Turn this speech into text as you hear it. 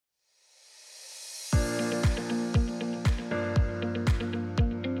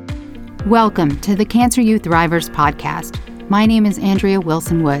Welcome to the Cancer You Thrivers podcast. My name is Andrea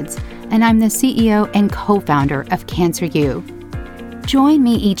Wilson Woods, and I'm the CEO and co-founder of Cancer You. Join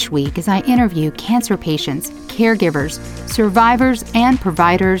me each week as I interview cancer patients, caregivers, survivors, and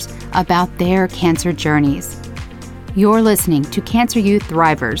providers about their cancer journeys. You're listening to Cancer You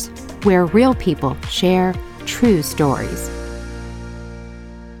Thrivers, where real people share true stories.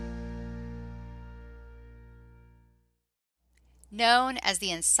 Known as the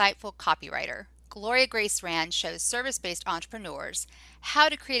insightful copywriter, Gloria Grace Rand shows service-based entrepreneurs how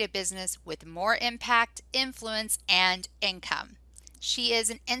to create a business with more impact, influence, and income. She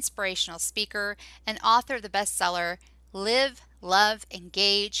is an inspirational speaker and author of the bestseller, Live, Love,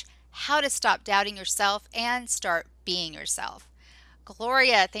 Engage, How to Stop Doubting Yourself and Start Being Yourself.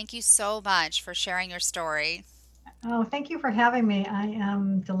 Gloria, thank you so much for sharing your story. Oh, thank you for having me. I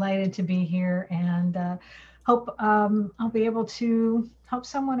am delighted to be here and hope I'll be able to help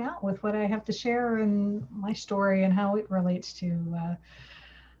someone out with what I have to share and my story and how it relates to,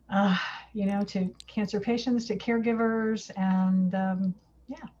 to cancer patients, to caregivers, and I'm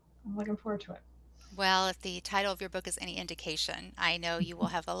looking forward to it. Well, if the title of your book is any indication, I know you will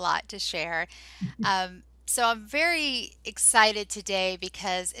have a lot to share. So I'm very excited today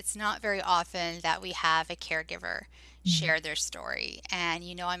because it's not very often that we have a caregiver share their story. And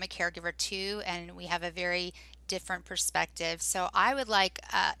you know, I'm a caregiver too, and we have a very different perspective. So I would like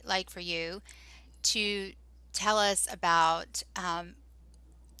for you to tell us about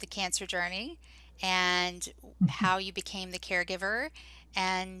the cancer journey and how you became the caregiver,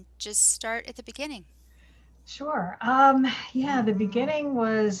 and just start at the beginning. Sure. The beginning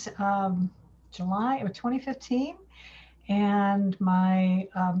was July of 2015. And my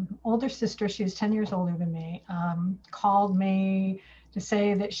older sister, she was 10 years older than me, called me to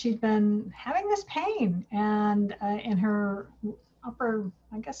say that she'd been having this pain and in her upper,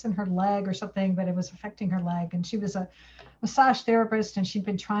 I guess in her leg or something, but it was affecting her leg. And she was a massage therapist and she'd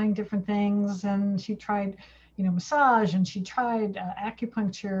been trying different things, and she tried massage, and she tried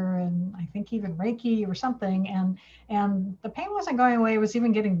acupuncture, and I think even Reiki or something, and the pain wasn't going away. It was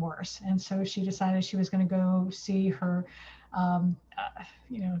even getting worse. And so she decided she was going to go see her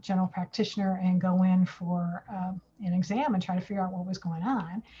general practitioner and go in for an exam and try to figure out what was going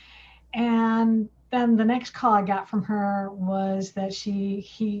on. And then the next call I got from her was that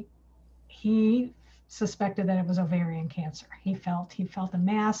he suspected that it was ovarian cancer. He felt a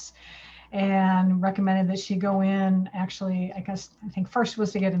mass and recommended that she go in. Actually, I think first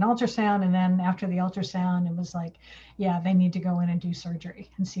was to get an ultrasound, and then after the ultrasound, it was like, yeah, they need to go in and do surgery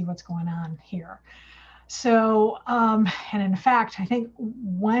and see what's going on here. So, and in fact, I think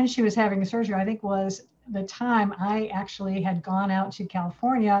when she was having the surgery, I think was the time I actually had gone out to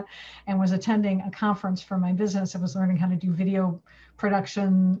California and was attending a conference for my business. I was learning how to do video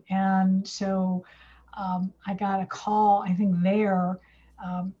production. And so I got a call, I think there,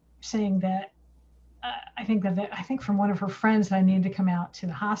 saying that I think from one of her friends that I needed to come out to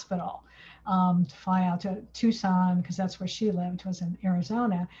the hospital, to fly out to Tucson, because that's where she lived, was in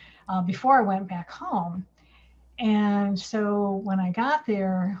Arizona, before I went back home. And so when I got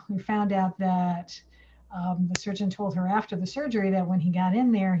there, we found out that the surgeon told her after the surgery that when he got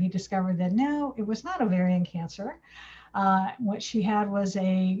in there, he discovered that no, it was not ovarian cancer. What she had was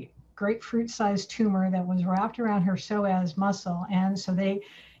a grapefruit-sized tumor that was wrapped around her psoas muscle, and so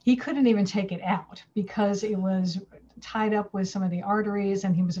he couldn't even take it out because it was tied up with some of the arteries,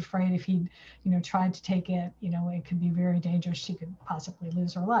 and he was afraid if he, tried to take it, it could be very dangerous. She could possibly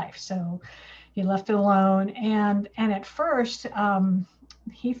lose her life. So he left it alone. And at first,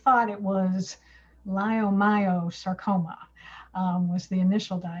 he thought it was leiomyosarcoma, was the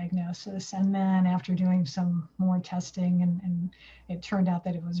initial diagnosis. And then after doing some more testing, and it turned out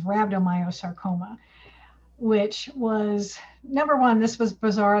that it was rhabdomyosarcoma, which was, number one, this was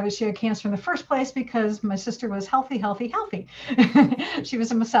bizarre that she had cancer in the first place, because my sister was healthy. She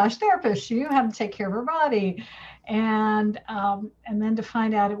was a massage therapist. She knew how to take care of her body. And then to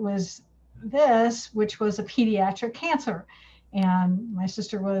find out it was this, which was a pediatric cancer. And my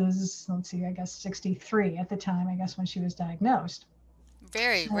sister was, I guess 63 at the time, I guess, when she was diagnosed.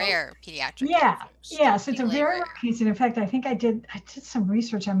 Very rare pediatric Yeah. cancers. Yes, it's a very rare case. And in fact, I think I did some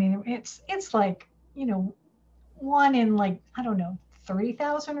research. I mean, it's like, one in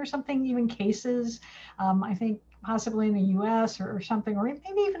 30,000 or something, even cases. I think possibly in the US or something, or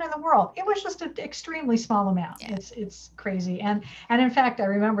maybe even in the world. It was just an extremely small amount. Yeah. It's crazy. And in fact, I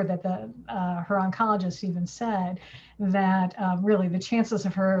remember that her oncologist even said that really the chances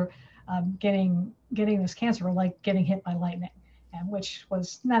of her getting this cancer were like getting hit by lightning, and which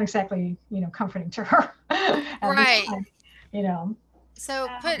was not exactly, comforting to her. Right. Time, So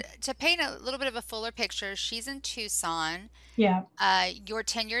to paint a little bit of a fuller picture, she's in Tucson. Yeah, You're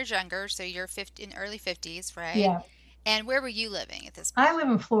 10 years younger, so you're 50, in early 50s, right? yeah. And where were you living at this I point? live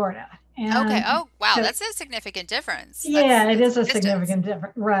in Florida, Okay. and Oh, wow. so That's a significant difference. yeah, it That's is a distance. significant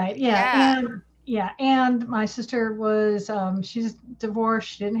difference, right? Yeah, Yeah. and my sister was she's divorced.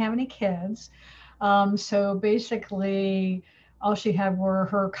 She didn't have any kids, so basically, all she had were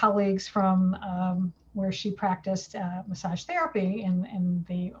her colleagues from where she practiced massage therapy in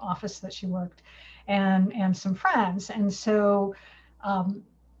the office that she worked, and some friends, and so. Um,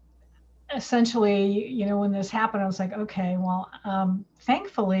 Essentially, when this happened, I was like, okay, well,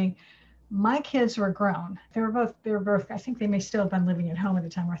 thankfully, my kids were grown. They were both, I think they may still have been living at home at the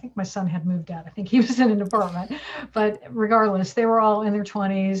time. Or I think my son had moved out. I think he was in an apartment. But regardless, they were all in their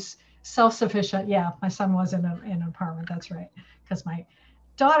 20s, self-sufficient. Yeah, my son was in an apartment. That's right. Because my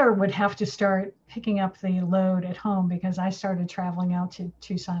daughter would have to start picking up the load at home because I started traveling out to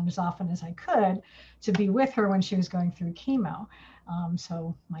Tucson as often as I could to be with her when she was going through chemo.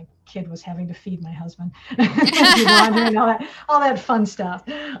 So my kid was having to feed my husband, do laundry and all that fun stuff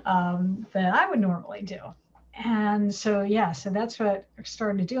that I would normally do. And so yeah, so that's what I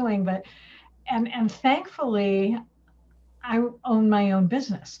started doing. But and thankfully, I own my own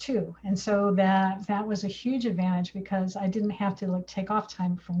business too, and so that was a huge advantage because I didn't have to like take off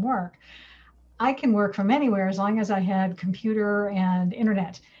time from work. I can work from anywhere as long as I had computer and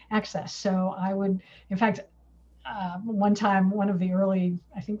internet access. So I would, in fact, one time, one of the early,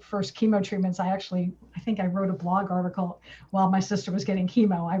 I think, first chemo treatments, I think I wrote a blog article while my sister was getting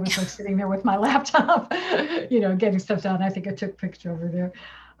chemo. I was like sitting there with my laptop, getting stuff done. I think I took a picture over there.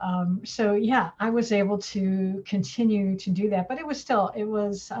 So yeah, I was able to continue to do that, but it was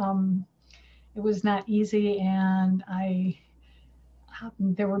not easy. And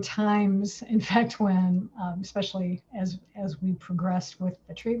there were times, in fact, when, especially as we progressed with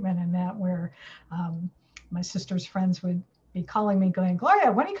the treatment and that, where my sister's friends would be calling me, going, "Gloria,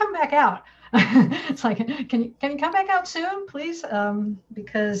 when are you coming back out?" It's like, can you come back out soon, please?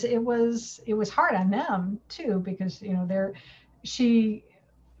 Because it was hard on them too, because she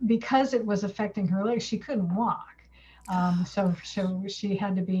because it was affecting her legs, she couldn't walk. So she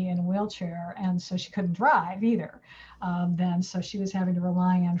had to be in a wheelchair, and so she couldn't drive either. Then so she was having to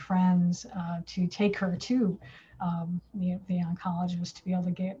rely on friends to take her to the oncologist to be able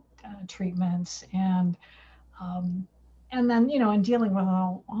to get treatments, um, and then and dealing with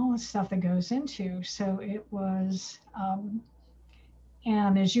all the stuff that goes into. So it was.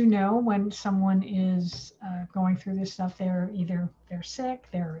 And as you know, when someone is going through this stuff, they're sick,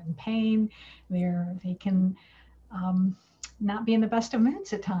 they're in pain, they can not be in the best of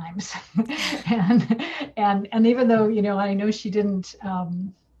moods at times. and and even though I know she didn't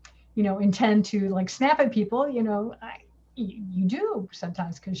intend to like snap at people, you do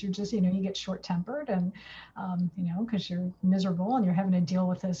sometimes, because you're just you get short tempered, and because you're miserable and you're having to deal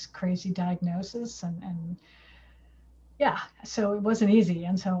with this crazy diagnosis, and yeah, so it wasn't easy.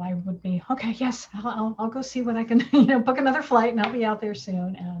 And so I would be, okay, yes, I'll go see when I can, book another flight, and I'll be out there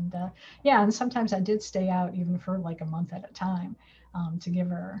soon. And yeah, and sometimes I did stay out even for like a month at a time, to give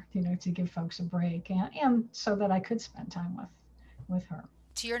her, to give folks a break, and so that I could spend time with her.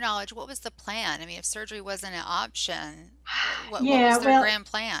 To your knowledge, what was the plan? I mean, if surgery wasn't an option, what was Yeah, their well, grand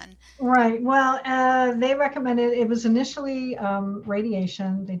plan? right. Well, they recommended, it was initially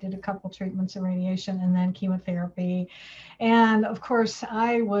radiation. They did a couple treatments of radiation and then chemotherapy. And of course,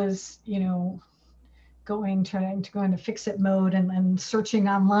 I was, trying to go into fix it mode, and searching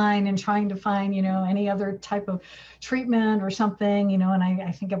online and trying to find any other type of treatment or something, and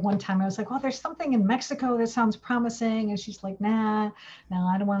I think at one time I was like, well, there's something in Mexico that sounds promising, and she's like, nah, no,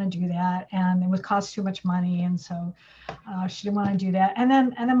 I don't want to do that, and it would cost too much money, and so she didn't want to do that. And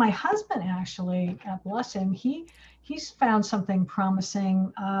then my husband, actually, God bless him, he's found something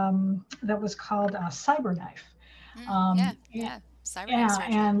promising, that was called a cyberknife. Yeah, um, yeah. Cyberknife yeah,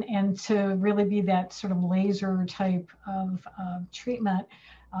 surgery. and to really be that sort of laser type of treatment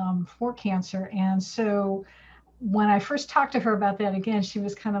for cancer. And so when I first talked to her about that, again, she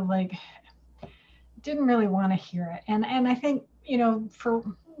was kind of like, didn't really want to hear it. And I think, for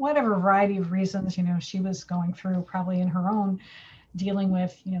whatever variety of reasons, she was going through, probably in her own, dealing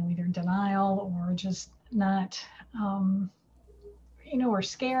with, either denial or just not, or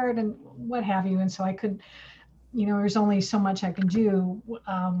scared and what have you. And so I could, there's only so much I can do.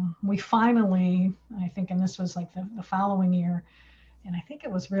 We finally, I think, and this was like the following year, and I think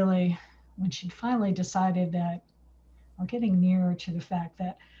it was really when she finally decided that we're getting nearer to the fact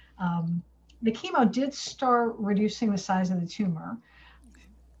that the chemo did start reducing the size of the tumor, Okay.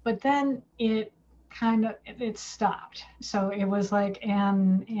 but then it it stopped. So it was like,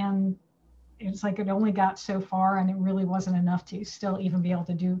 and it's like it only got so far, and it really wasn't enough to still even be able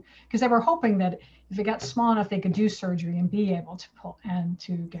to do, because they were hoping that if it got small enough, they could do surgery and be able to pull and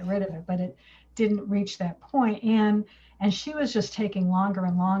to get rid of it. But it didn't reach that point. And she was just taking longer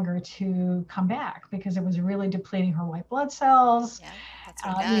and longer to come back because it was really depleting her white blood cells. Yeah, that's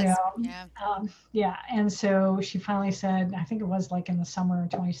what it does. Yeah. Yeah. And so she finally said, I think it was like in the summer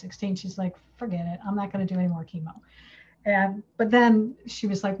of 2016, she's like, forget it. I'm not going to do any more chemo. But then she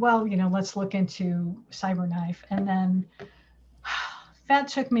was like, well, let's look into CyberKnife. And then that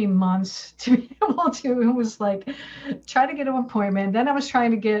took me months to be able to, it was like, try to get an appointment. Then I was trying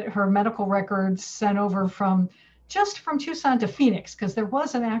to get her medical records sent over from Tucson to Phoenix, because there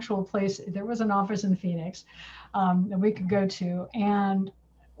was an actual place, there was an office in Phoenix that we could go to. And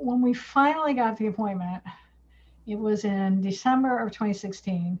when we finally got the appointment, it was in December of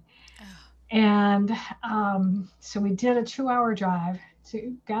 2016. And so we did a 2-hour drive,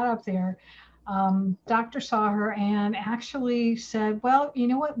 got up there. Doctor saw her and actually said, well, you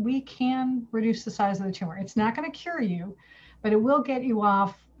know what, we can reduce the size of the tumor. It's not going to cure you, but it will get you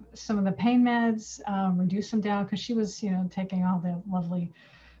off some of the pain meds, reduce them down, because she was, taking all the lovely,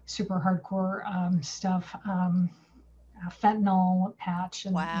 super hardcore stuff, fentanyl patch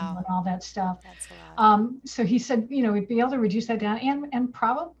and all that stuff. That's a lot. So he said, we'd be able to reduce that down and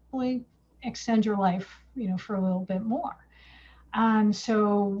probably extend your life, for a little bit more. And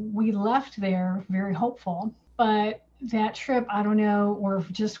so we left there very hopeful, but that trip, I don't know, or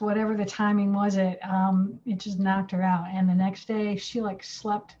just whatever the timing was, it just knocked her out. And the next day she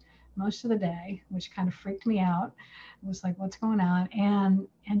slept most of the day, which kind of freaked me out. It was like, what's going on? And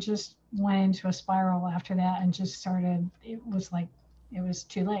just went into a spiral after that, and just started, it was like, it was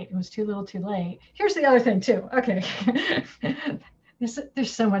too late. It was too little too late. Here's the other thing too. Okay.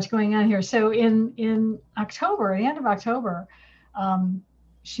 There's so much going on here. So in October, the end of October,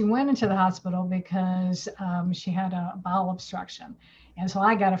 she went into the hospital because she had a bowel obstruction. And so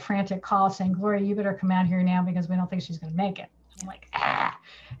I got a frantic call saying, Gloria, you better come out here now because we don't think she's going to make it. I'm like,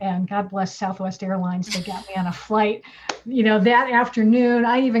 and God bless Southwest Airlines. They got me on a flight, that afternoon.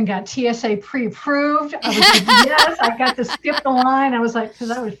 I even got TSA pre-approved. I was like, yes, I got to skip the line. I was like,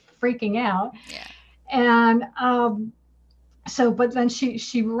 because I was freaking out. Yeah. And so, but then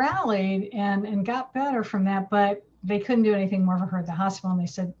she rallied and got better from that, but they couldn't do anything more for her at the hospital. And they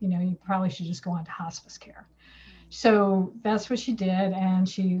said, you probably should just go on to hospice care. So that's what she did. And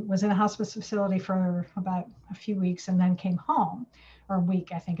she was in a hospice facility for about a few weeks and then came home, or a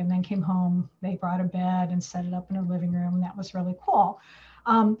week, I think, and then came home. They brought a bed and set it up in her living room. And that was really cool.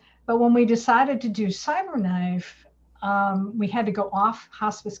 But when we decided to do CyberKnife, we had to go off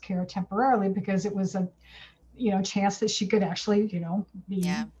hospice care temporarily because it was a, chance that she could actually,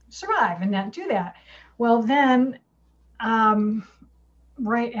 survive and not do that. Well, then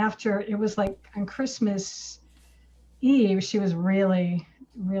right after, it was like on Christmas Eve, she was really,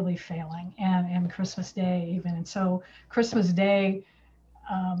 really failing, and Christmas Day even. And so Christmas Day,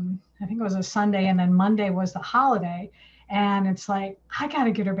 I think it was a Sunday, and then Monday was the holiday. And it's like, I got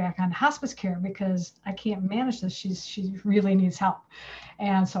to get her back on hospice care because I can't manage this. She really needs help.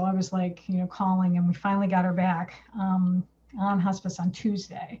 And so I was like, calling, and we finally got her back on hospice on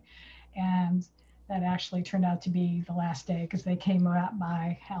Tuesday. And that actually turned out to be the last day because they came out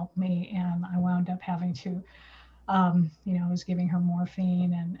by help me, and I wound up having to, I was giving her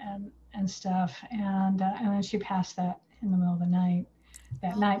morphine and stuff. And then she passed that in the middle of the night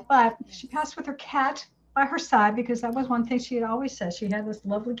that night. But she passed with her cat by her side, because that was one thing she had always said. She had this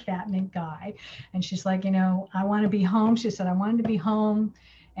lovely cat named Guy, and she's like, I want to be home. She said, I wanted to be home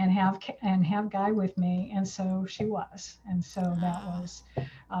and have Guy with me. And so she was. And so that was,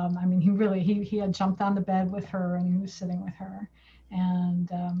 he had jumped on the bed with her, and he was sitting with her. And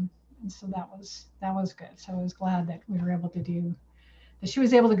so that was good. So I was glad that we were able to do that. She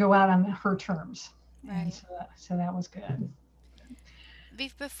was able to go out on her terms. Right. And so that was good.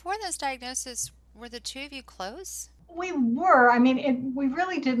 Before this diagnosis, were the two of you close? We were. We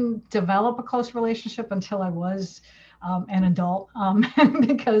really didn't develop a close relationship until I was an adult,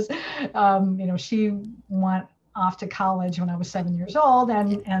 because, she went off to college when I was 7 years old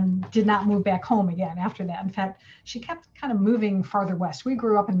and did not move back home again after that. In fact, she kept kind of moving farther west. We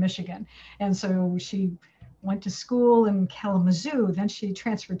grew up in Michigan. And so she went to school in Kalamazoo, then she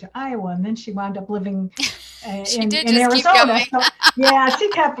transferred to Iowa, and then she wound up living in Arizona. So, yeah, she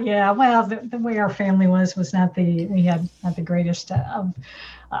kept, well, the way our family was not we had not the greatest of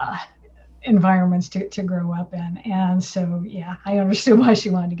environments to grow up in. And so, yeah, I understood why she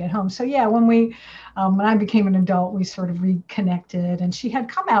wanted to get home. So yeah, when I became an adult, we sort of reconnected, and she had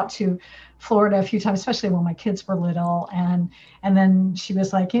come out to Florida a few times, especially when my kids were little. And then she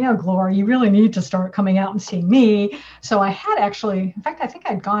was like, Gloria, you really need to start coming out and seeing me. So I had actually, in fact, I think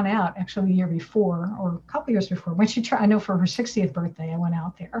I'd gone out actually the year before, or a couple years before, when she tried, I know for her 60th birthday, I went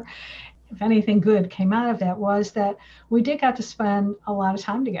out there. If anything good came out of that was that we did got to spend a lot of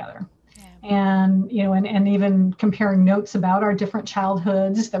time together. Yeah. And and even comparing notes about our different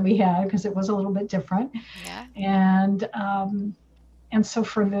childhoods that we had, because it was a little bit different. Yeah. And so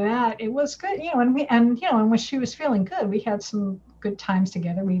for that it was good, and when she was feeling good, we had some good times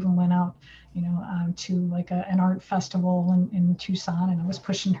together. We even went out to like an art festival in Tucson, and I was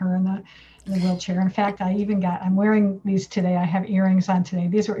pushing her in the wheelchair. In fact, I'm wearing these today. I have earrings on today.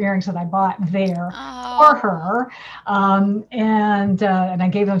 These were earrings that I bought there for Oh. her. And I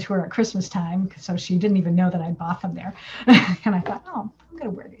gave them to her at Christmas time, so she didn't even know that I bought them there. And I thought, oh, I'm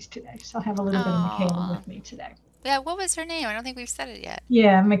going to wear these today. So I'll have a little bit of Michaela Oh. with me today. Yeah, what was her name? I don't think we've said it yet.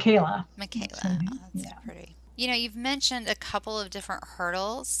 Yeah, Michaela. That's her Michaela. Oh, name. that's so Yeah. pretty. You've mentioned a couple of different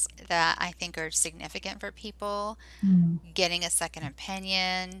hurdles that I think are significant for people. Mm. Getting a second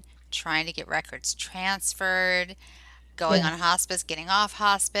opinion, trying to get records transferred, going Yeah. on hospice, getting off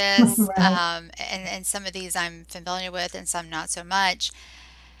hospice. Right. And some of these I'm familiar with and some not so much.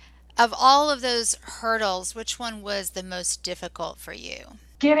 Of all of those hurdles, which one was the most difficult for you?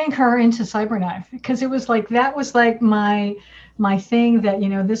 Getting her into cyberknife, because it was like that was like my thing, that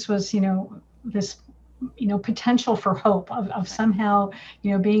this was this potential for hope of Right. somehow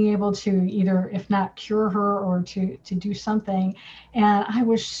being able to either, if not cure her, or to do something. And I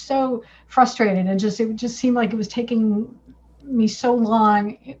was so frustrated, and it just seemed like it was taking me so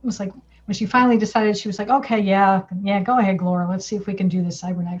long. It was like when she finally decided, she was like, okay, yeah, go ahead, Gloria, let's see if we can do this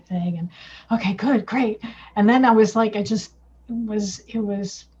cyberknife thing. And okay, good, great. And then I was like, it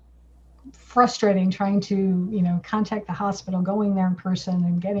was frustrating trying to contact the hospital, going there in person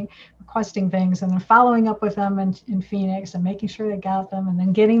and requesting things, and then following up with them in Phoenix and making sure they got them, and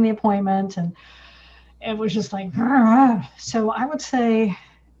then getting the appointment. And it was just like so I would say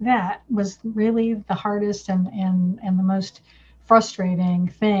that was really the hardest and the most frustrating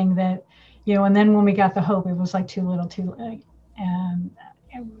thing. That and then when we got the hope, it was like too little too late. And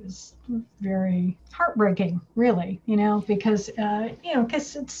it was very heartbreaking, really, because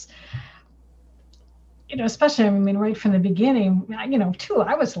it's especially, I mean, right from the beginning, too,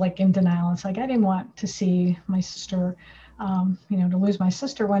 I was like in denial. It's like I didn't want to see my sister, to lose my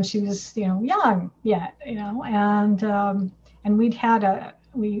sister when she was, young yet, and we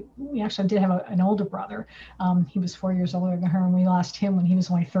actually did have an older brother. He was 4 years older than her, and we lost him when he was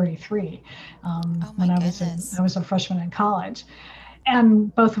only 33, Oh my when goodness. I was a freshman in college.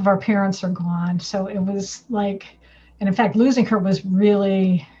 And both of our parents are gone. So it was like, and in fact, losing her was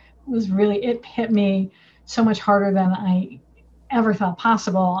really, it hit me so much harder than I ever thought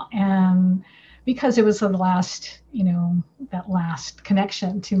possible. And because it was that last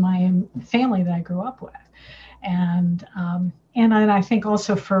connection to my family that I grew up with. And I think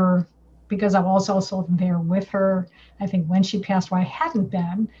also because I was also there with her. I think when she passed away, I hadn't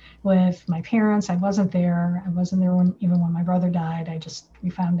been with my parents. I wasn't there. Even when my brother died. We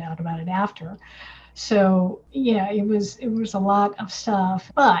found out about it after. So yeah, it was a lot of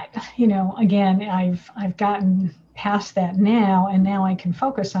stuff. But again, I've gotten past that now, and now I can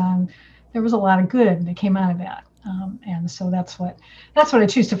focus on. There was a lot of good that came out of that. And so that's what I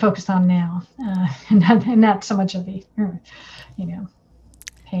choose to focus on now, and not so much of the you know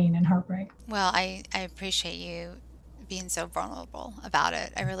pain and heartbreak. Well, I appreciate you being so vulnerable about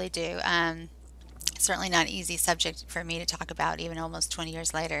it. I really do. Certainly not an easy subject for me to talk about, even almost 20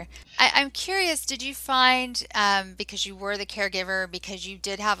 years later. I'm curious, did you find, because you were the caregiver, because you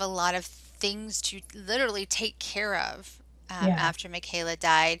did have a lot of things to literally take care of Yeah. after Michaela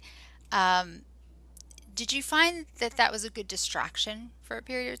died, um, did you find that that was a good distraction for a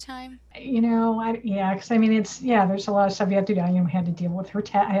period of time? Yeah, because I mean, there's a lot of stuff you have to do. I had to deal with her.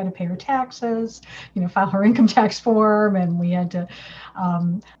 I had to pay her taxes, file her income tax form, and we had to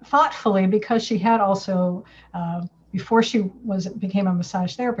thoughtfully, because she had also, before she became a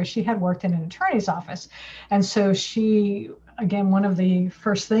massage therapist, she had worked in an attorney's office, and so again, one of the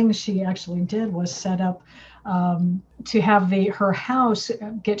first things she actually did was set up to have her house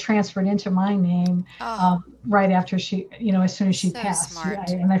get transferred into my name, Oh, right after as soon as she so passed. smart.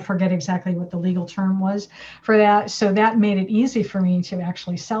 And I forget exactly what the legal term was for that. So that made it easy for me to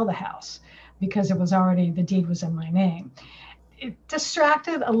actually sell the house, because the deed was in my name. It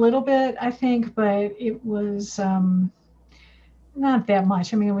distracted a little bit, I think, but it was, not that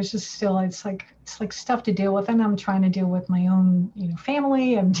much. I mean, it was just still, it's like stuff to deal with, and I'm trying to deal with my own,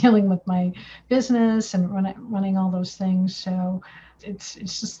 family. I'm dealing with my business and running all those things. So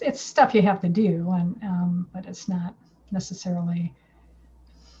it's stuff you have to do, and but it's not necessarily.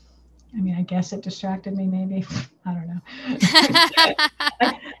 I mean, I guess it distracted me, maybe. I don't know.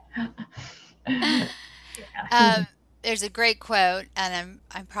 Yeah, he's um, there's a great quote, and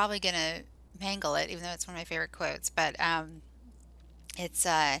I'm probably gonna mangle it, even though it's one of my favorite quotes. But it's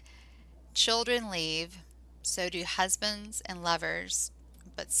children leave, so do husbands and lovers,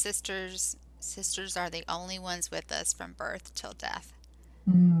 but sisters are the only ones with us from birth till death.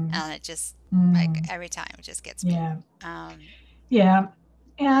 mm, And it just like mm, every time it just gets me. yeah, Um, yeah,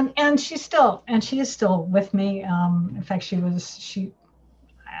 and she is still with me. In fact,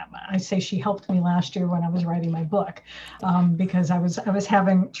 I say she helped me last year when I was writing my book, because I was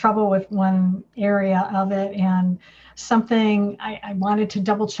having trouble with one area of it, and something I wanted to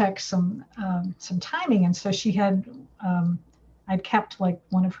double check some timing, and so she had I'd kept like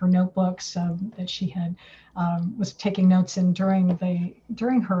one of her notebooks that she had was taking notes in during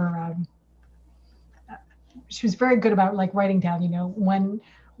her. She was very good about like writing down, when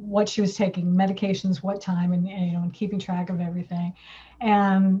what she was taking, medications, what time, and and keeping track of everything,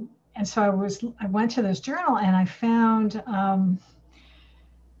 and so I went to this journal and I found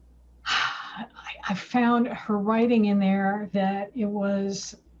I found her writing in there that it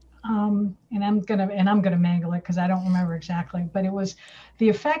was and I'm gonna mangle it because I don't remember exactly, but it was the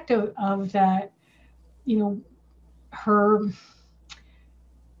effect of that, you know, her,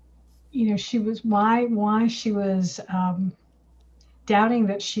 she was why she was doubting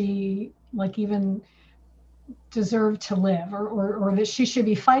that she like even deserved to live, or that she should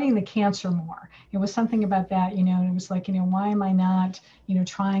be fighting the cancer more. It was something about that, and it was like, why am I not,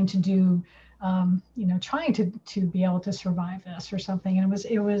 trying to do, trying to be able to survive this or something. And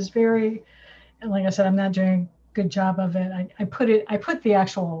it was very, like I said, I'm not doing a good job of it. I put the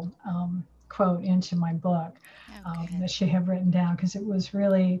actual quote into my book oh, good. that she had written down, because it was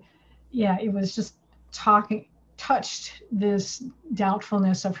really, yeah, it was just talking touched this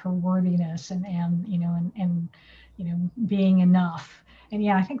doubtfulness of her worthiness, and being enough. And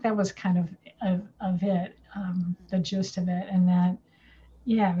yeah, I think that was kind of it, the gist of it. And that,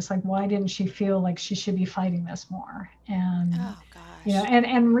 yeah, it was like, why didn't she feel like she should be fighting this more? And Oh gosh.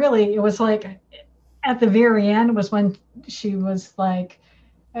 and really, it was like at the very end was when she was like,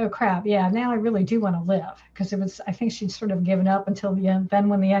 oh crap, yeah, now I really do want to live. Because it was, I think she'd sort of given up until the end. Then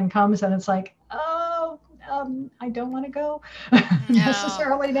when the end comes, and it's like, oh, I don't want to go Oh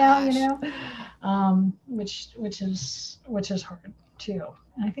necessarily now, gosh. which is hard too.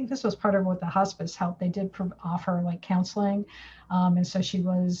 And I think this was part of what the hospice helped. They did offer like counseling, and so she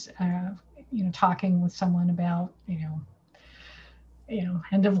was, talking with someone about,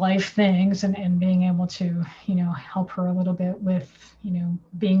 end of life things, and being able to, help her a little bit with,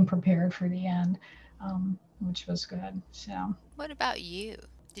 being prepared for the end, which was good. So What about you?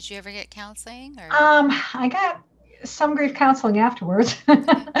 Did you ever get counseling or? I got some grief counseling afterwards, Okay.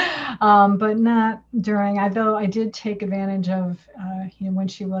 but not during. Though I did take advantage of, when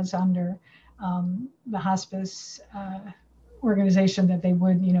she was under the hospice organization, that they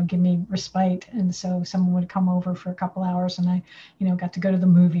would, give me respite, and so someone would come over for a couple hours, and I, got to go to the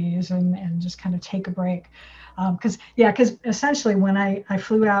movies, and just kind of take a break. Because essentially when I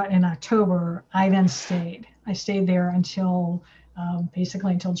flew out in October, I stayed there until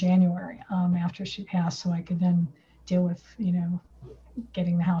basically until January, after she passed, so I could then deal with,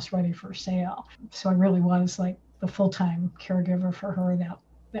 getting the house ready for sale. So I really was like the full-time caregiver for her that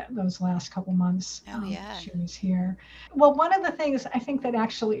those last couple months Oh yeah. she was here. Well, one of the things I think that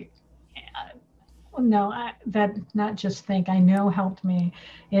actually, no, that not just think I know helped me,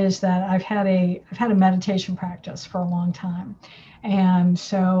 is that I've had a meditation practice for a long time, and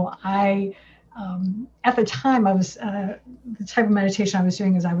so at the time I was the type of meditation I was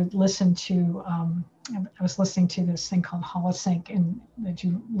doing is I would listen to I was listening to this thing called Holosync, and that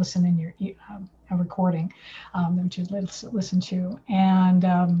you listen in your a recording that you listen to, and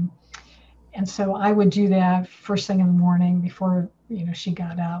so I would do that first thing in the morning before she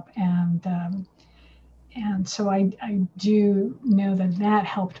got up, and so I do know that that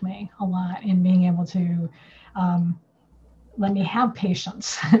helped me a lot in being able to let me have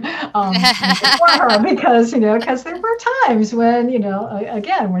patience for her, because because there were times when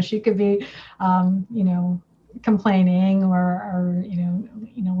again when she could be complaining, or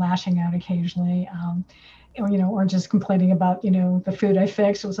lashing out occasionally, or just complaining about the food I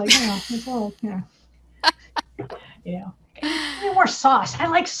fixed. It was like, well, you know, Give me more sauce. I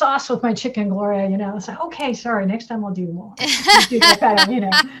like sauce with my chicken, Gloria. It's like, okay, sorry, next time I'll do more. Do that better.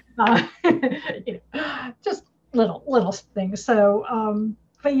 Just little things. So,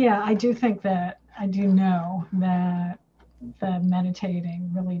 but yeah, I do think that I do know that the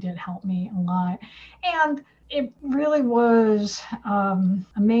meditating really did help me a lot, and it really was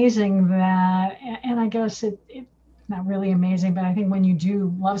amazing that, and I guess it not really amazing, but I think when you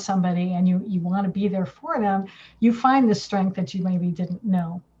do love somebody and you want to be there for them, you find the strength that you maybe didn't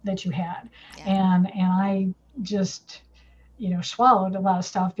know that you had. Yeah. And I just, swallowed a lot of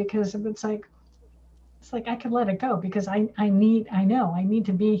stuff because it's like I could let it go because I know I need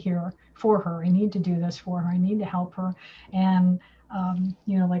to be here for her. I need to do this for her. I need to help her. And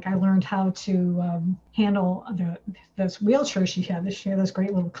like I learned how to handle this wheelchair she had. She had this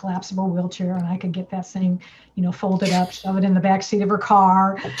great little collapsible wheelchair, and I could get that thing, folded up, shove it in the back seat of her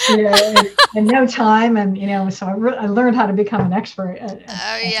car, in no time. And so I learned how to become an expert at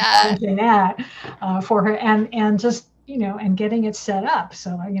managing that for her, and just and getting it set up.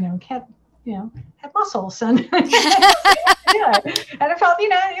 So kept had muscles and and it felt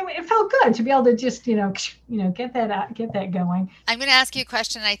it felt good to be able to just get that going. I'm going to ask you a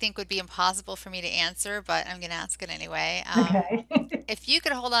question I think would be impossible for me to answer, but I'm going to ask it anyway. Okay. If you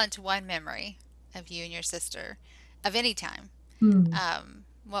could hold on to one memory of you and your sister of any time,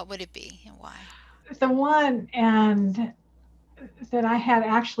 what would it be and why? The one and that I had,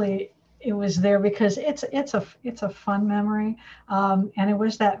 actually, it was there because it's a fun memory, and it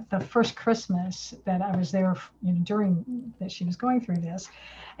was that the first Christmas that I was there, during that she was going through this,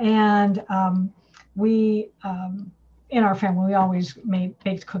 and we in our family we always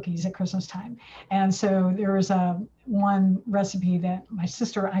baked cookies at Christmas time, and so there was one recipe that my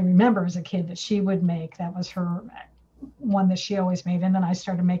sister, I remember as a kid, that she would make. That was her one that she always made, and then I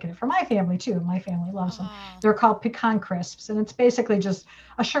started making it for my family too. My family loves them. They're called pecan crisps, and it's basically just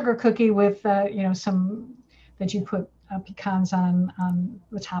a sugar cookie with some that you put pecans on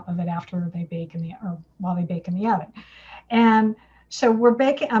the top of it after they bake while they bake in the oven. And so we're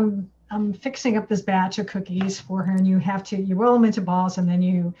baking. I'm fixing up this batch of cookies for her, and you roll them into balls, and then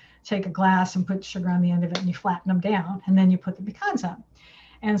you take a glass and put sugar on the end of it, and you flatten them down, and then you put the pecans on.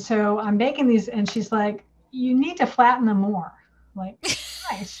 And so I'm baking these, and she's like, you need to flatten them more. Like,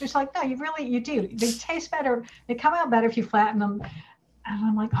 nice. She's like, no, you do. They taste better. They come out better if you flatten them. And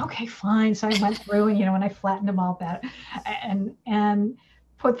I'm like, okay, fine. So I went through and I flattened them all better and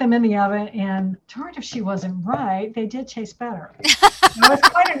put them in the oven, and darned if she wasn't right, they did taste better. I was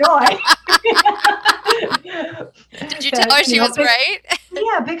quite annoyed. Did you tell her she was right?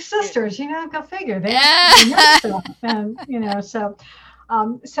 Yeah, big sisters, go figure. They know stuff. And,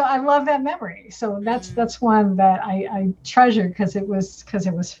 so I love that memory. So that's one that I treasure because it was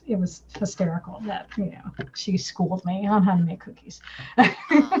hysterical that she schooled me on how to make cookies.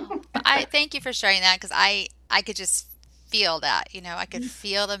 I thank you for sharing that, because I could just feel that. I could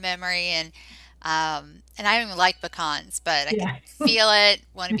feel the memory, and I don't even like pecans, but I could feel it.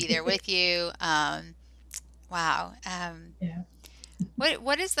 Want to be there with you. Wow. Yeah.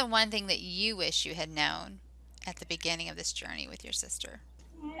 What is the one thing that you wish you had known at the beginning of this journey with your sister?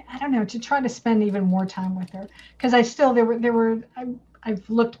 I don't know, to try to spend even more time with her, because I've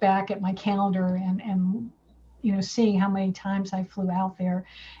looked back at my calendar and seeing how many times I flew out there,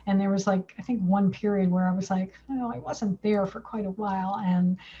 and there was I think one period where I was like, I wasn't there for quite a while,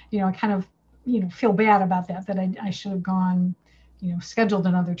 and I kind of feel bad about that I should have gone, scheduled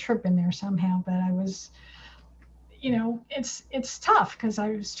another trip in there somehow, but I was, it's tough because I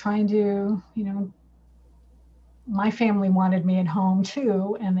was trying to, my family wanted me at home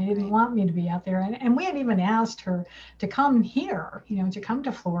too, and they didn't want me to be out there. And we had even asked her to come here, to come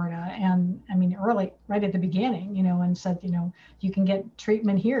to Florida. And I mean, right at the beginning, and said, you can get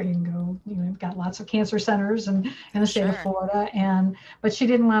treatment here. You can go, we've got lots of cancer centers in the state of Florida. But she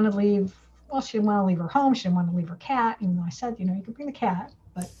didn't want to leave. Well, she didn't want to leave her home. She didn't want to leave her cat. Even though I said, you can bring the cat,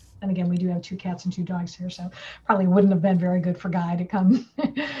 but then again, we do have 2 cats and 2 dogs here, so probably wouldn't have been very good for Guy to come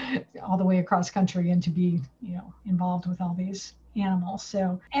all the way across country and to be, involved with all these animals.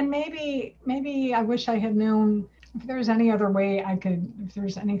 So, and maybe I wish I had known if there's any other way if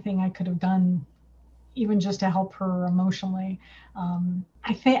there's anything I could have done, even just to help her emotionally.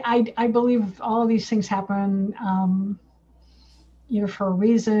 I believe all of these things happen, either for a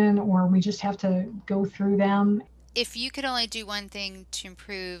reason or we just have to go through them. If you could only do one thing to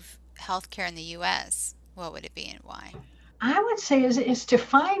improve healthcare in the U.S., what would it be and why? I would say is to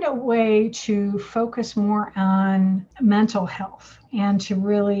find a way to focus more on mental health and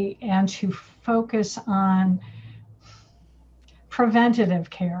to focus on preventative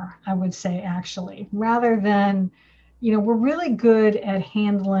care, I would say, actually, rather than we're really good at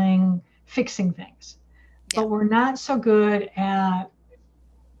handling fixing things, Yeah. but we're not so good at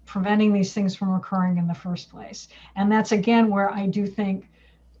preventing these things from occurring in the first place. And that's again where I do think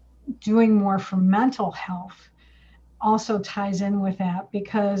doing more for mental health also ties in with that,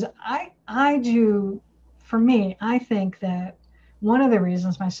 because I do, for me, I think that one of the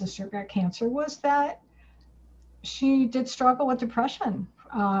reasons my sister got cancer was that she did struggle with depression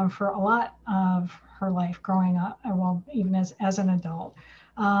for a lot of her life growing up, well, even as an adult.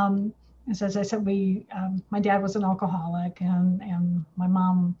 Um, as I said, my dad was an alcoholic, and my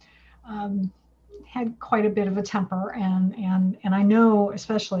mom um, had quite a bit of a temper, and I know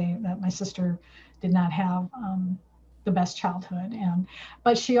especially that my sister did not have the best childhood,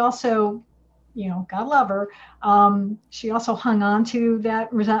 but she also, God love her, she also hung on to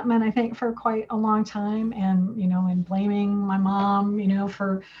that resentment, I think, for quite a long time, and blaming my mom,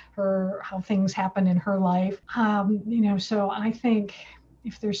 for how things happened in her life. So I think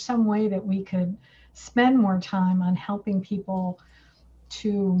if there's some way that we could spend more time on helping people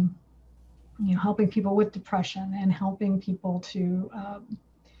to, helping people with depression and helping people to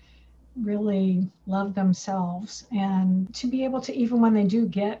really love themselves, and to be able to, even when they do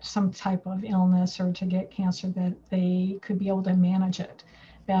get some type of illness or to get cancer, that they could be able to manage it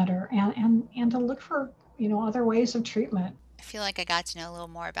better, and to look for, other ways of treatment. I feel like I got to know a little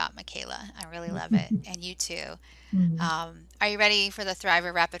more about Michaela. I really love it. And you too. Mm. Are you ready for the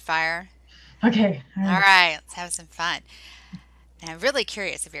Thriver Rapid Fire? Okay, all All right. right, let's have some fun. And I'm really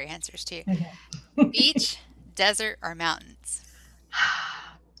curious of your answers too. Okay. Beach, desert, or mountains?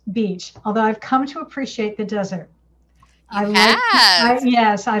 Beach. Although I've come to appreciate the desert. You I like, have.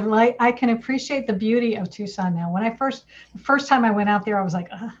 yes, I can appreciate the beauty of Tucson now. The first time I went out there, I was like,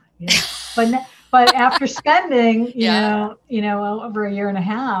 yeah. But after spending, Yeah. over a year and a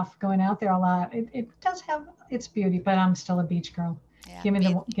half going out there a lot, it does have its beauty, but I'm still a beach girl. Yeah. Give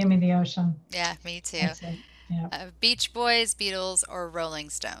me the ocean. Yeah, me too. That's it. Yeah. Beach Boys, Beatles, or Rolling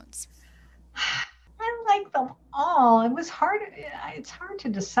Stones? I like them all. It was hard. It's hard to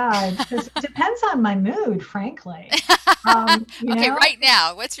decide because it depends on my mood, frankly. You Okay, know, right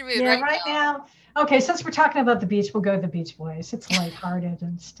now. What's your mood Yeah, right right now? now. Okay, since we're talking about the beach, we'll go to the Beach Boys. It's lighthearted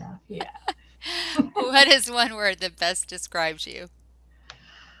and stuff. Yeah. What is one word that best describes you?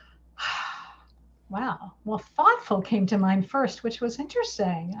 Wow. Well, thoughtful came to mind first, which was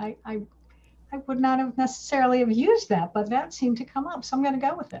interesting. I would not have necessarily have used that, but that seemed to come up, so I'm going to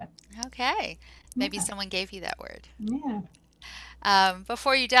go with it. Okay. Maybe Yeah. someone gave you that word. Yeah.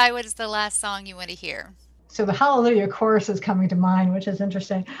 Before you die, what is the last song you want to hear? So the Hallelujah chorus is coming to mind, which is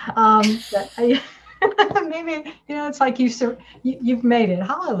interesting. That maybe it's like you've made it.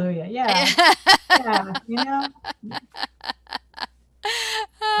 Hallelujah. Yeah. Yeah.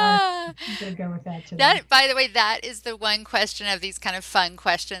 I'm gonna go with that today. That, by the way, that is the one question of these kind of fun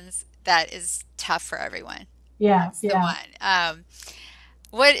questions that is tough for everyone. Yeah. That's the Yeah. one.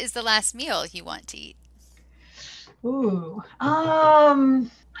 What is the last meal you want to eat? Ooh.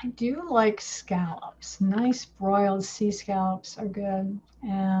 I do like scallops. Nice broiled sea scallops are good.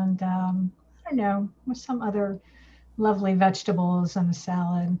 And I don't know, with some other lovely vegetables and a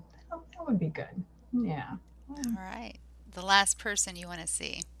salad. That would be good. Yeah. All right. The last person you want to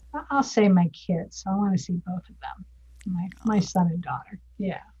see. I'll say my kids. I want to see both of them. My Aw. son and daughter.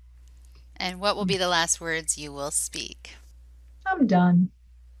 Yeah. And what will be the last words you will speak? I'm done.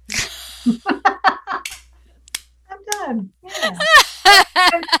 I'm done. Yeah.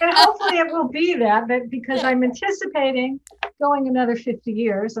 And hopefully it will be that because I'm anticipating going another 50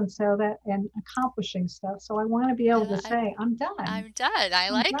 years, and so that, and accomplishing stuff. So I want to be able to I, say, I'm done. I'm done. I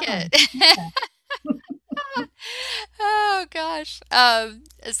I'm like done. it. Yeah. Oh gosh.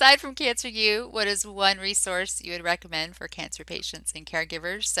 Aside from Cancer U, what is one resource you would recommend for cancer patients and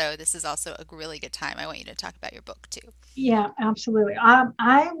caregivers? So this is also a really good time. I want you to talk about your book too. Yeah, absolutely.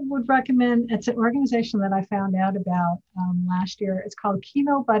 I would recommend, it's an organization that I found out about last year. It's called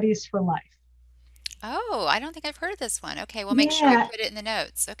Chemo Buddies for Life. Oh, I don't think I've heard of this one. Okay, we'll make sure we Yeah, put it in the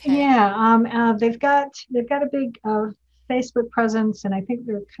notes. Okay. yeah. They've got a big Facebook presence, and I think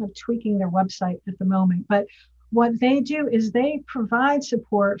they're kind of tweaking their website at the moment. But what they do is they provide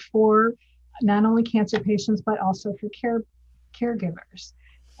support for not only cancer patients but also for caregivers.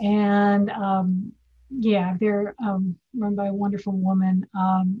 And yeah, they're run by a wonderful woman,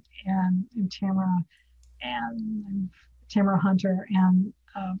 and and Tamara Hunter, and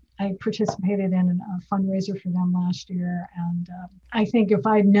I participated in a fundraiser for them last year. And I think if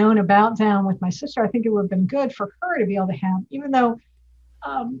I'd known about them with my sister, I think it would have been good for her to be able to have, even though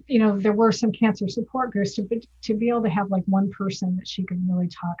there were some cancer support groups to be able to have like one person that she could really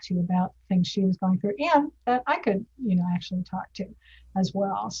talk to about things she was going through, and that I could, actually talk to as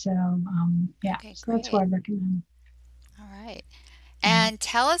well. So, yeah, Okay, so that's what great. I recommend. All right. Yeah. And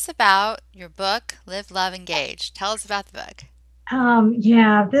tell us about your book, Live, Love, Engage. Tell us about the book.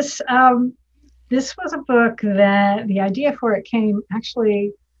 Yeah, this was a book that the idea for it came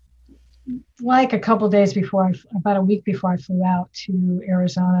actually like a couple days before about a week before I flew out to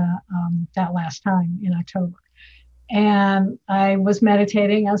Arizona that last time in October. And I was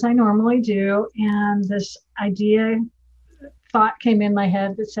meditating as I normally do, and this thought came in my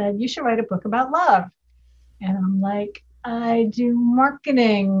head that said, "You should write a book about love." And I'm like, "I do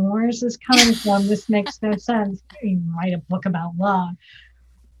marketing. Where's this coming from? This makes no sense. You write a book about love."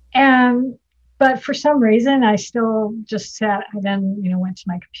 And but for some reason, I still just sat. I then, went to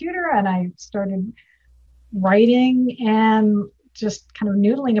my computer and I started writing and just kind of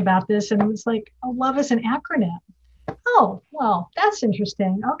noodling about this. And it was like, "Oh, love is an acronym." Oh, well, that's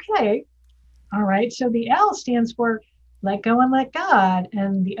interesting. Okay. All right. So the L stands for let go and let God.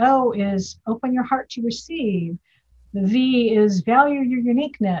 And the O is open your heart to receive. The V is value your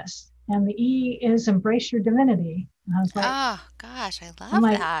uniqueness. And the E is embrace your divinity. And Oh, gosh, I I'm love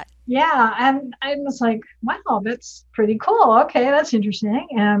like, that. yeah. And I was like, wow, that's pretty cool. Okay, that's interesting.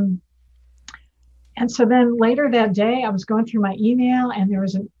 And so then later that day, I was going through my email and there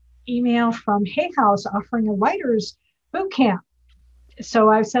was an email from Hay House offering a writer's boot camp. So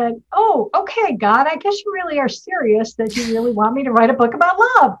I said, "Oh, okay, God, I guess you really are serious that you really want me to write a book about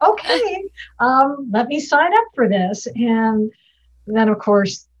love. Okay, let me sign up for this." And then, of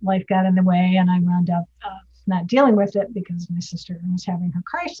course, life got in the way, and I wound up not dealing with it because my sister was having her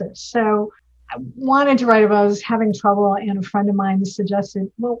crisis. So I wanted to write about I was having trouble, and a friend of mine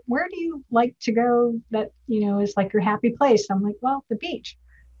suggested, "Well, where do you like to go that is like your happy place?" I'm like, "Well, the beach."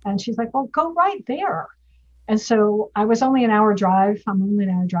 And she's like, "Well, go right there." And so I was only an hour drive. I'm only an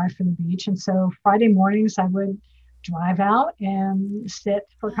hour drive from the beach. And so Friday mornings I would drive out and sit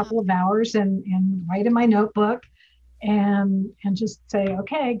for a Oh, couple of hours and write in my notebook and just say,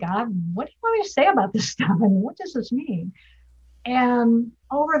 "Okay, God, what do you want me to say about this stuff? And what does this mean?" And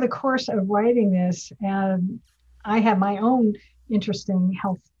over the course of writing this, and I had my own interesting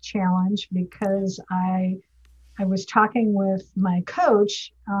health challenge because I was talking with my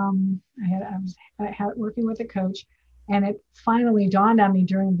coach. I was working with a coach, and it finally dawned on me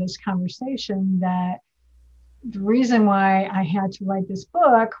during this conversation that the reason why I had to write this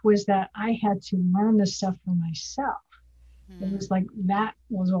book was that I had to learn this stuff for myself. It mm, was like that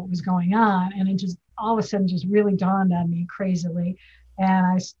was what was going on, and it just all of a sudden just really dawned on me crazily.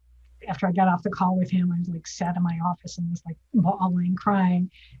 And after I got off the call with him, I was like sat in my office and was like bawling,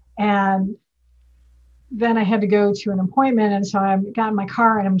 crying, and then I had to go to an appointment. And so I got in my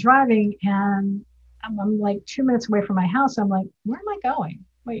car and I'm driving and I'm like 2 minutes away from my house. I'm like, where am I going?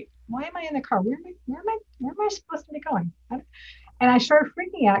 Wait, why am I in the car? Where am I supposed to be going? And I started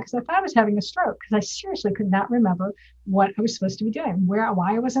freaking out because I thought I was having a stroke because I seriously could not remember what I was supposed to be doing,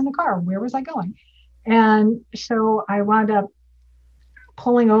 why I was in the car, where was I going? And so I wound up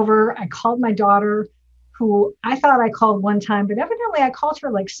pulling over. I called my daughter, who I thought I called one time, but evidently I called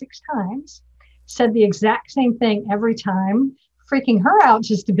her like 6 times, said the exact same thing every time, freaking her out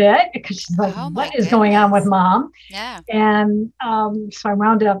just a bit because she's like, oh "What my is going on with goodness. mom?" Yeah. And so I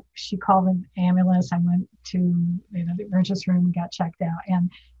wound up, she called an ambulance. I went to the emergency room and got checked out. And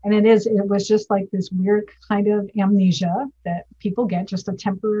it was just like this weird kind of amnesia that people get, just a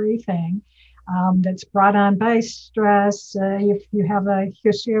temporary thing that's brought on by stress. If you have a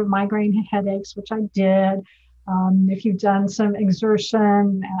history of migraine headaches, which I did, if you've done some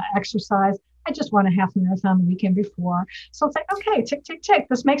exertion, exercise. I just won a half marathon the weekend before. So it's like, okay, tick, tick, tick.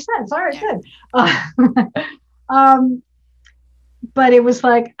 This makes sense. All right, Yeah. good. Um, but it was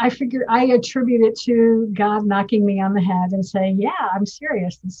like I attribute it to God knocking me on the head and saying, "Yeah, I'm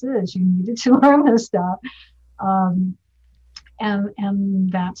serious. You needed to learn this stuff." Um,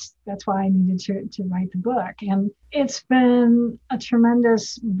 and that's why I needed to write the book. And it's been a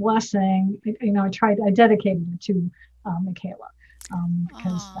tremendous blessing. I dedicated it to Michaela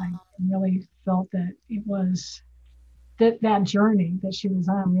because I Oh, really felt that it was that journey that she was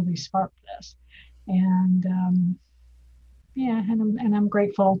on really sparked this. And yeah, and I'm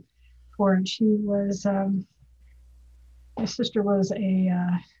grateful for it. My sister was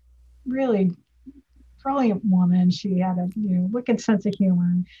a really brilliant woman. She had a wicked sense of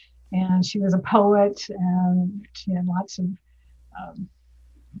humor, and she was a poet. And she had lots of um,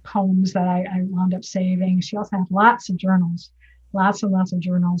 poems that I wound up saving. She also had lots and lots of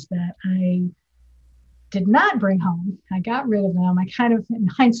journals that I did not bring home. I got rid of them. I kind of, in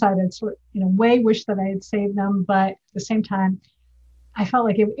hindsight, I'd sort of, in a way, wish that I had saved them, but at the same time, I felt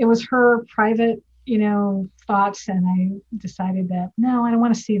like it was her private, thoughts, and I decided that no, I don't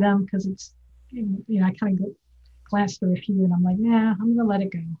want to see them because it's, I kind of glanced through a few, and I'm like, nah, I'm gonna let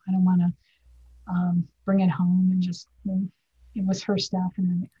it go. I don't want to bring it home, and just it was her stuff,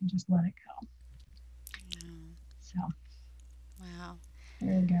 and I just let it go. So, wow.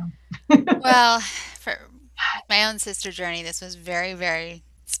 There you go. Well, for my own sister journey, this was very, very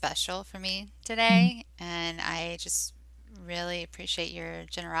special for me today. And I just really appreciate your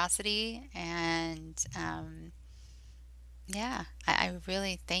generosity. And yeah, I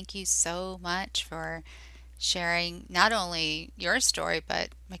really thank you so much for sharing not only your story, but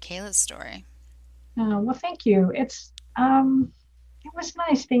Michaela's story. Well, thank you. It was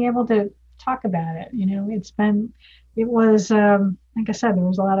nice being able to talk about it. It was, like I said, there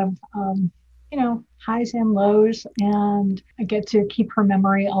was a lot of, highs and lows, and I get to keep her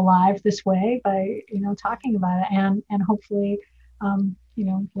memory alive this way by, talking about it, and hopefully,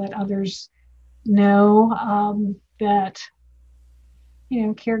 let others know that,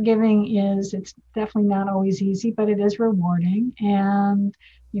 caregiving it's definitely not always easy, but it is rewarding. And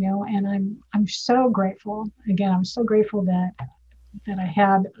I'm so grateful. Again, I'm so grateful that I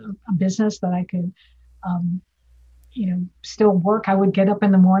had a business that I could, still work. I would get up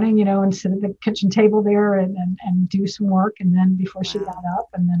in the morning, and sit at the kitchen table there and do some work. And then before she got up,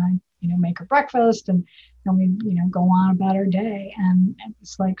 and then I, make her breakfast, and then we, go on about our day. And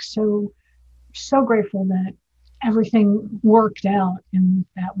it's like, so grateful that everything worked out in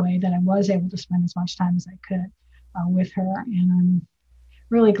that way, that I was able to spend as much time as I could with her. And I'm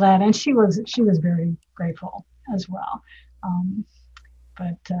really glad. And she was very grateful as well.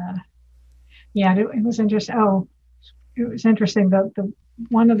 Yeah, it was interesting. Oh, it was interesting. The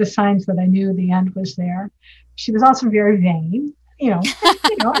one of the signs that I knew the end was there. She was also very vain,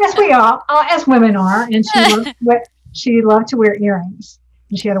 as we all, as women are, and she loved to wear earrings,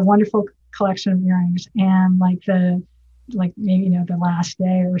 and she had a wonderful collection of earrings. And maybe the last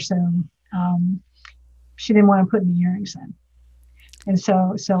day or so, she didn't want to put any earrings in. And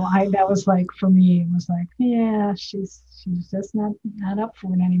so that was like, for me, it was like, yeah, she's just not up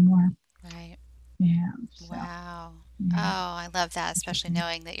for it anymore. Right. Yeah. So, wow. Yeah. Oh, I love that, especially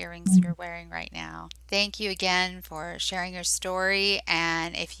knowing the earrings you're wearing right now. Thank you again for sharing your story.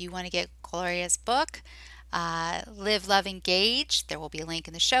 And if you want to get Gloria's book, Live, Love, Engage, there will be a link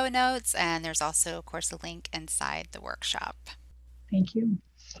in the show notes. And there's also, of course, a link inside the workshop. Thank you.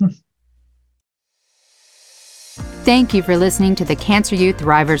 Thank you for listening to the Cancer Youth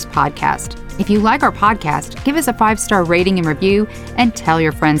Thrivers podcast. If you like our podcast, give us a 5-star rating and review, and tell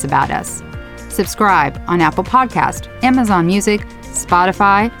your friends about us. Subscribe on Apple Podcast, Amazon Music,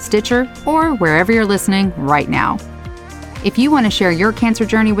 Spotify, Stitcher, or wherever you're listening right now. If you want to share your cancer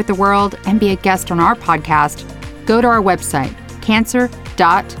journey with the world and be a guest on our podcast, go to our website,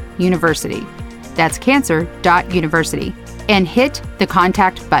 cancer.university. That's cancer.university, and hit the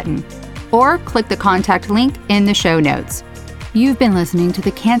contact button, or click the contact link in the show notes. You've been listening to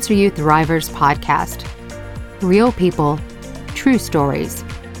the Cancer Youth Thrivers podcast. Real people, true stories.